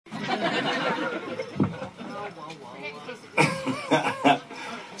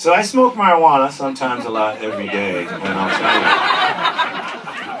So I smoke marijuana sometimes a lot every day, and I'll tell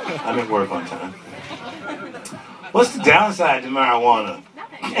you, I'm at work on time. What's the downside to marijuana?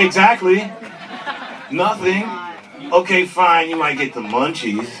 Exactly. Nothing. Okay, fine, you might get the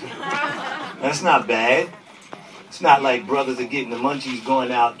munchies. That's not bad. It's not like brothers are getting the munchies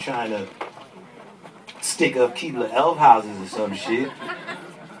going out trying to stick up Keebler elf houses or some shit.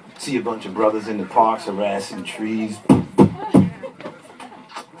 See a bunch of brothers in the parks harassing trees.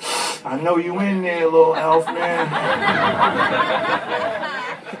 I know you in there, little elf man.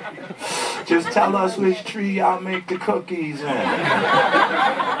 Just tell us which tree y'all make the cookies in.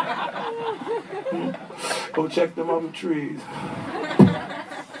 Go check them other trees.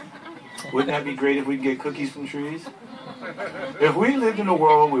 Wouldn't that be great if we could get cookies from trees? If we lived in a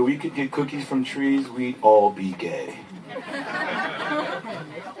world where we could get cookies from trees, we'd all be gay.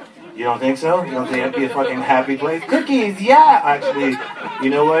 You don't think so? You don't think that'd be a fucking happy place? Cookies, yeah! Actually, you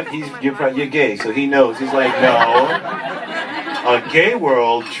know what? You're gay, so he knows. He's like, no. A gay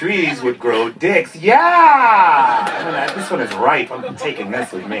world, trees would grow dicks. Yeah! This one is ripe. I'm taking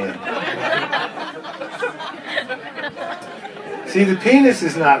this with me. See, the penis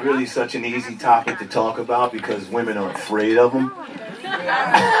is not really such an easy topic to talk about because women are afraid of them.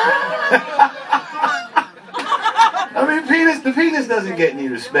 I mean, the penis doesn't get any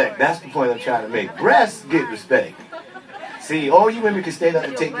respect. That's the point I'm trying to make. Breasts get respect. See, all you women can stand up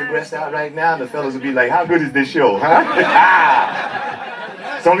and take your breasts out right now, and the fellas will be like, how good is this show, huh?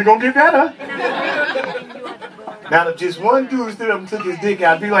 It's only gonna get better. Now, if just one dude stood up and took his dick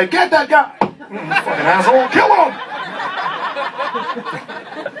out, I'd be like, get that guy! Fucking asshole, kill him!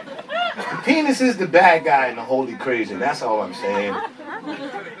 The penis is the bad guy in the holy crazy, that's all I'm saying.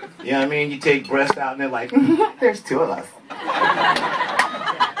 You know what I mean? You take breasts out and they're like, there's two of us.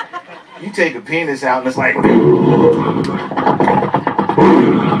 You take a penis out and it's like,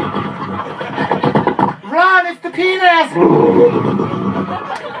 run, it's the penis!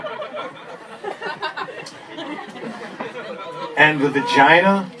 And the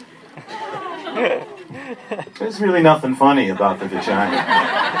vagina? There's really nothing funny about the vagina.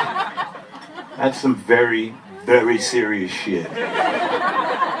 That's some very, very serious shit.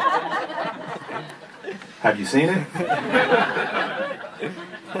 Have you seen it?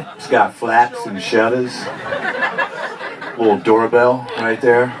 It's got flaps and shutters. Little doorbell right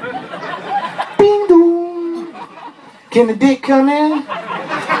there. Ding dong. Can the dick come in?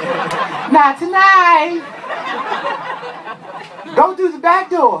 Not tonight. Go through the back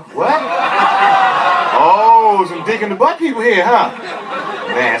door. What? Oh, some dick in the butt people here, huh?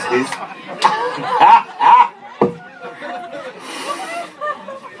 Nasties.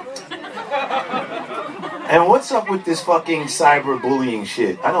 And what's up with this fucking cyberbullying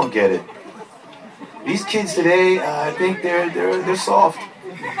shit? I don't get it. These kids today, I think they're soft.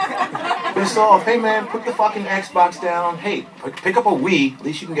 They're soft. Hey man, put the fucking Xbox down. Hey, pick up a Wii. At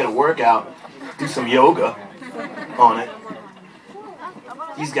least you can get a workout. Do some yoga on it.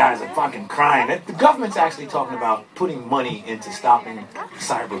 These guys are fucking crying. The government's actually talking about putting money into stopping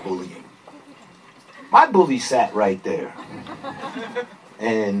cyberbullying. My bully sat right there.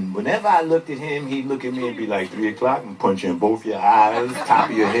 And whenever I looked at him, he'd look at me and be like, 3 o'clock, and punch you in both your eyes,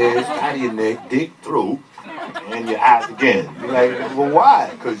 top of your head, side of your neck, dick, throat, and your eyes again. Be like, well, why?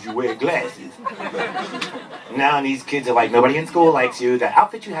 Because you wear glasses. Now these kids are like, nobody in school likes you. That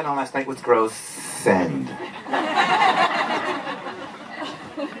outfit you had on last night was gross. Send.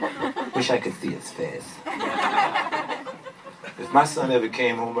 Wish I could see his face. If my son ever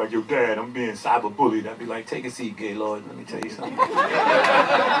came home like, yo, Dad, I'm being cyberbullied, I'd be like, take a seat, Gaylord. Let me tell you something.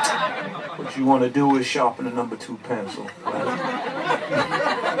 What you want to do is sharpen a number 2 pencil. Right?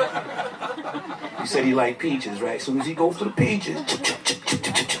 He said he liked peaches, right? As soon as he goes for the peaches,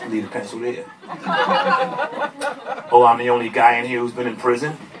 leave the pencil there. Oh, I'm the only guy in here who's been in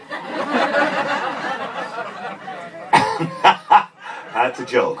prison? That's a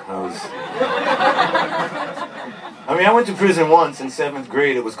joke. I went to prison once in 7th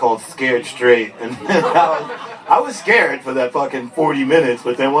grade. It was called Scared Straight. And I was scared for that fucking 40 minutes.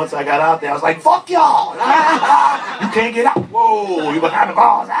 But then once I got out there, I was like, fuck y'all. You can't get out. Whoa, you behind the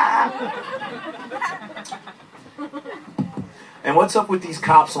bars. And what's up with these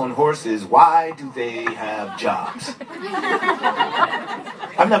cops on horses? Why do they have jobs?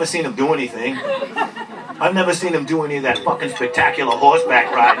 I've never seen them do anything. I've never seen them do any of that fucking spectacular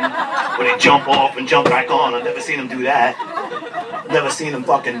horseback riding where they jump off and jump back on. I've never seen them do that. Never seen them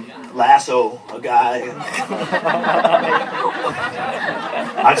fucking lasso a guy.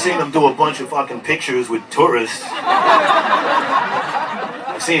 I've seen them do a bunch of fucking pictures with tourists.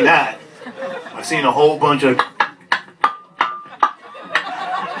 I've seen that. I've seen a whole bunch of...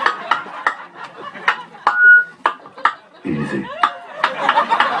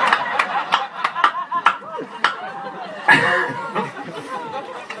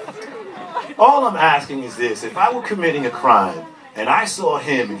 All I'm asking is this: if I were committing a crime and I saw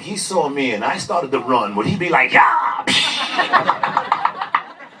him and he saw me and I started to run, would he be like, yeah?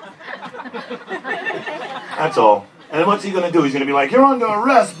 That's all. And then what's he gonna do? He's gonna be like, you're under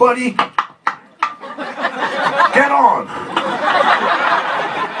arrest, buddy. Get on.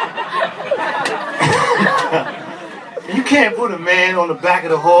 You can't put a man on the back of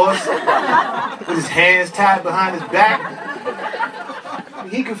the horse with his hands tied behind his back.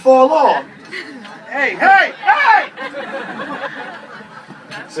 He could fall off. Hey, hey, hey!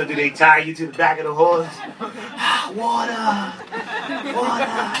 So do they tie you to the back of the horse? Water,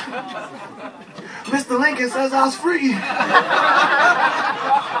 water. Mr. Lincoln says I was free.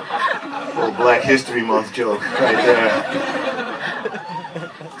 Little Black History Month joke right there.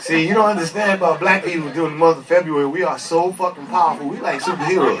 See, you don't understand about black people during the month of February. We are so fucking powerful. We like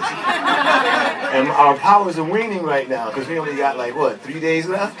superheroes. And our powers are waning right now because we only got like, what, 3 days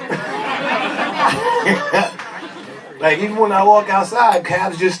left? Like, even when I walk outside,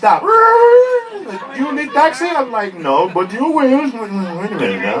 cabs just stop. Like, you need taxi? I'm like, no, but you will. Wait a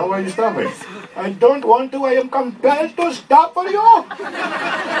minute now, why are you stopping? I don't want to, I am compelled to stop for you. It's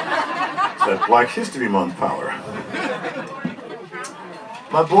that Black History Month power.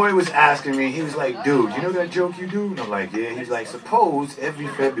 My boy was asking me, he was like, dude, you know that joke you do? And I'm like, yeah. He's like, suppose every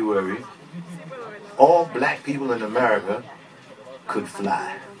February, all black people in America could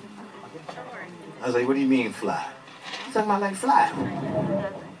fly. I was like, what do you mean fly? He's talking about like fly.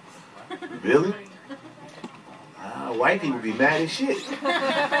 Really? White people be mad as shit.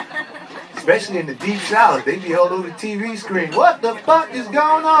 Especially in the deep south. They be all over the TV screen. What the fuck is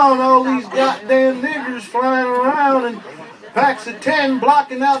going on? All these goddamn niggers flying around and packs of 10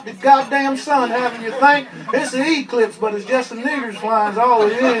 blocking out the goddamn sun, having you think it's an eclipse, but it's just the niggers flying, is all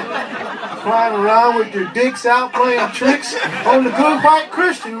it is. Flying around with their dicks out playing tricks on the good white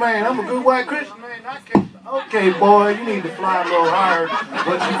Christian man. I'm a good white Christian man. I can't. Okay, boy, you need to fly a little higher.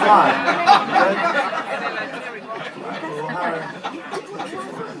 What you flying? Fly a little higher.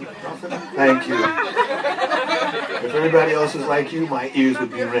 Thank you. If everybody else was like you, my ears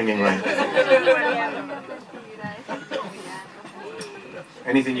would be ringing right now.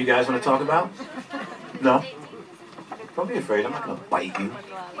 Anything you guys want to talk about? No? Don't be afraid. I'm not going to bite you.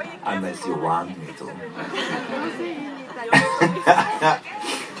 Unless you want me to.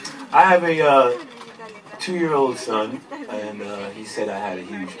 I have a 2-year-old son, and he said I had a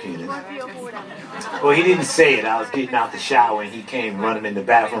huge penis. Well, he didn't say it. I was getting out the shower, and he came running in the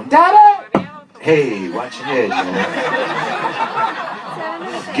bathroom. Daddy! Hey, watch your head, man.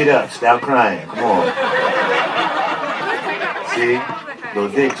 Get up. Stop crying. Come on. See? Little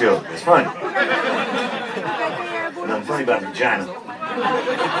dick joke. It's funny. Nothing funny about vagina.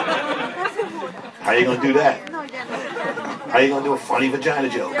 How you gonna do that? How you gonna do a funny vagina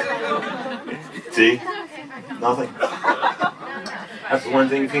joke? See? Nothing. That's the one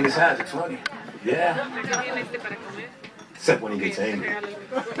thing penis has. It's funny. Yeah. Except when he gets angry.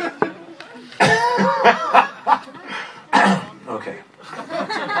 Okay.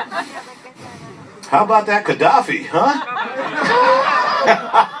 How about that Gaddafi, huh?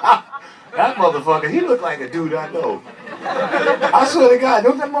 That motherfucker, he looked like a dude I know. I swear to God,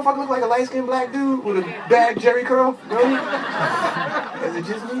 don't that motherfucker look like a light-skinned black dude with a bad Jerry curl? Really? Is it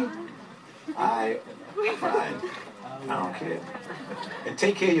just me? Fine. I don't care. And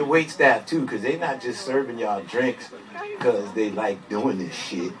take care of your wait staff too, because they're not just serving y'all drinks because they like doing this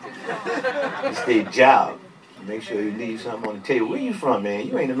shit. It's their job. Make sure you leave something on the table. Where you from, man?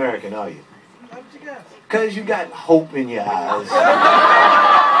 You ain't American, are you? Because you got hope in your eyes.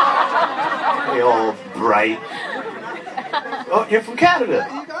 They're all bright. Oh, you're from Canada.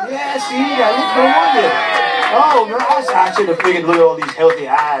 Yeah, see, you got no wonder. Oh, no, I should have figured with all these healthy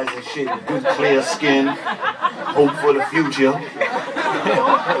eyes and shit, good clear skin, hope for the future.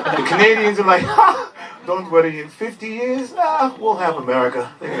 The Canadians are like, ha! Don't worry, in 50 years, we'll have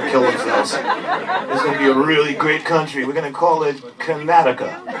America. They're going to kill themselves. It's going to be a really great country. We're going to call it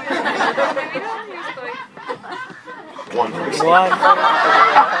Connecticut. One person.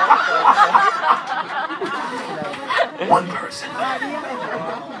 One person.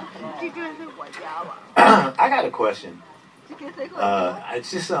 I got a question. It's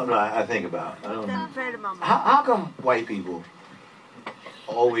just something I think about. How come white people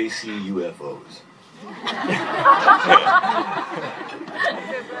always see UFOs?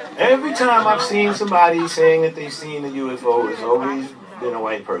 Every time I've seen somebody saying that they've seen a UFO, it's always been a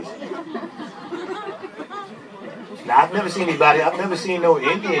white person. Now, I've never seen anybody, I've never seen no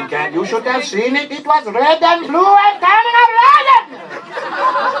Indian cat. You should have seen it. It was red and blue and turning red.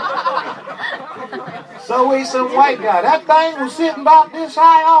 So we some white guy. That thing was sitting about this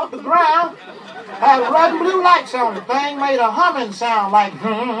high off the ground. Had red and blue lights on the thing, made a humming sound like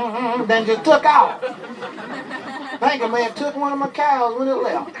then just took out. I think I may have took one of my cows when it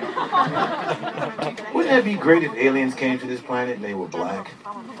left. Wouldn't it be great if aliens came to this planet and they were black?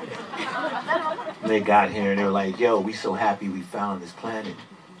 And they got here and they were like, yo, we so happy we found this planet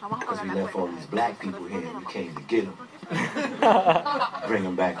because we left all these black people here and we came to get them. Bring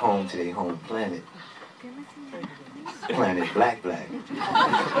them back home to their home planet. Planet Black Black.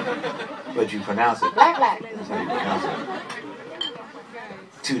 But you pronounce it Black Black. That's how you pronounce it.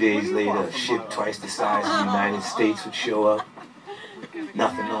 2 days later, a ship twice the size of the United States would show up.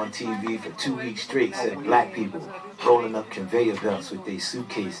 Nothing on TV for 2 weeks straight said black people rolling up conveyor belts with their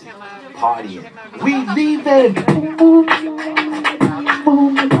suitcases, partying. We leaving!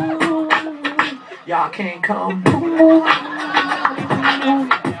 Y'all can't come.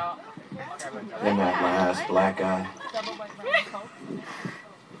 Then that last black guy.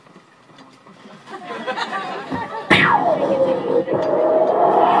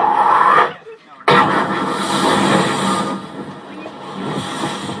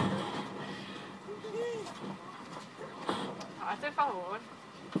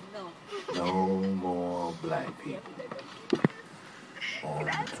 No more black people on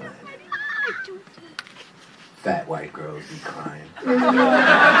the planet. Fat white girls be crying.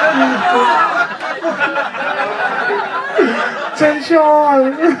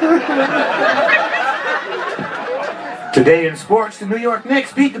 Tension! Today in sports, the New York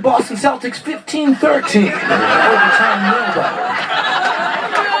Knicks beat the Boston Celtics 15-13. Overtime nobody.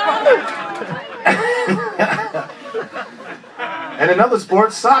 And in other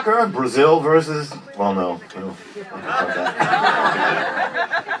sports, soccer, Brazil versus, well, no.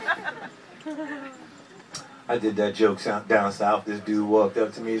 I did that joke down south. This dude walked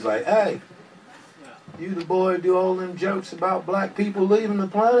up to me. He's like, hey, you the boy do all them jokes about black people leaving the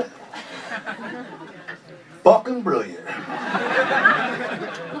planet? Fucking brilliant.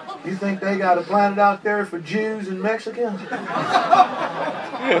 You think they got a planet out there for Jews and Mexicans?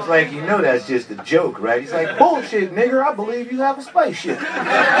 It's like, you know that's just a joke, right? He's like, bullshit, nigger, I believe you have a spaceship.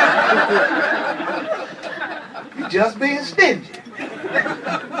 You're just being stingy.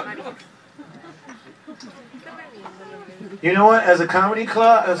 You know what? As a comedy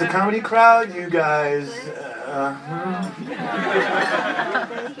crowd, you guys.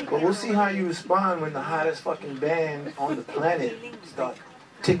 But we'll see how you respond when the hottest fucking band on the planet start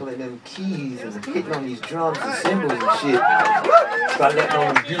tickling them keys and hitting on these drums and cymbals and shit. Start letting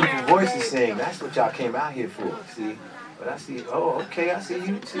all them beautiful voices sing. That's what y'all came out here for. See? But I see. Oh, okay. I see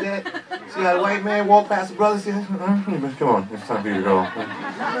you. See that? See how the white man walked past the brothers? Come on, it's time for you to go.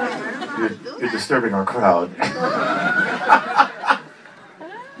 You're disturbing our crowd.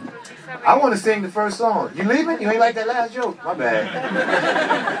 I want to sing the first song. You leaving? You ain't like that last joke? My bad.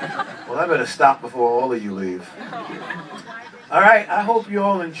 Well, I better stop before all of you leave. All right, I hope you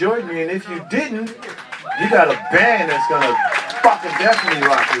all enjoyed me, and if you didn't, you got a band that's going to fucking definitely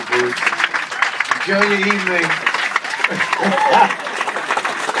rock your boots. Enjoy your evening.